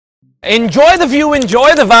Enjoy the view,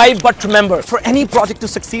 enjoy the vibe, but remember, for any project to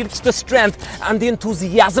succeed, it's the strength and the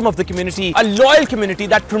enthusiasm of the community. A loyal community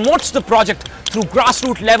that promotes the project through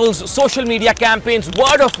grassroots levels, social media campaigns,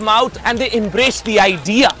 word of mouth, and they embrace the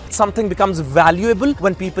idea. Something becomes valuable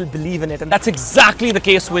when people believe in it, and that's exactly the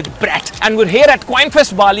case with Brett. And we're here at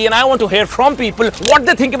Coinfest Bali, and I want to hear from people what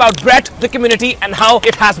they think about Brett, the community, and how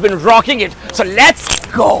it has been rocking it. So let's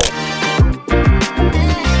go!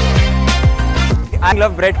 I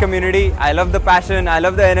love Brett community, I love the passion, I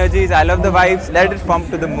love the energies, I love the vibes. Let it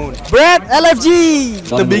pump to the moon. Brett LFG!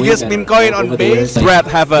 The biggest meme coin on base. Brett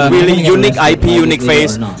have a really unique IP, unique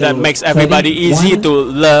face that makes everybody easy to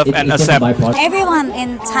love and accept. Everyone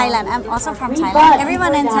in Thailand, I'm also from Thailand,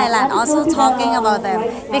 everyone in Thailand also talking about them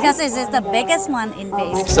because this is the biggest one in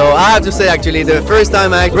base. So I have to say actually the first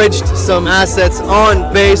time I bridged some assets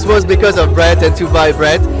on base was because of Brett and to buy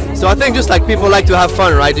Brett. So I think just like people like to have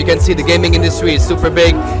fun, right? You can see the gaming industry is super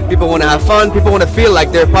big. People want to have fun. People want to feel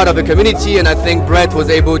like they're part of a community. And I think Brett was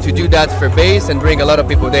able to do that for base and bring a lot of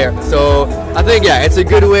people there. So I think, yeah, it's a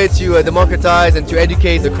good way to democratize and to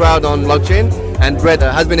educate the crowd on blockchain. And Brett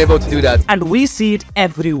has been able to do that. And we see it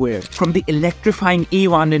everywhere, from the electrifying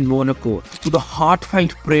E1 in Monaco to the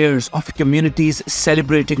heartfelt prayers of communities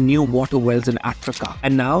celebrating new water wells in Africa.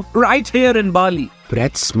 And now, right here in Bali,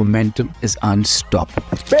 Brett's momentum is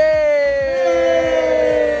unstoppable.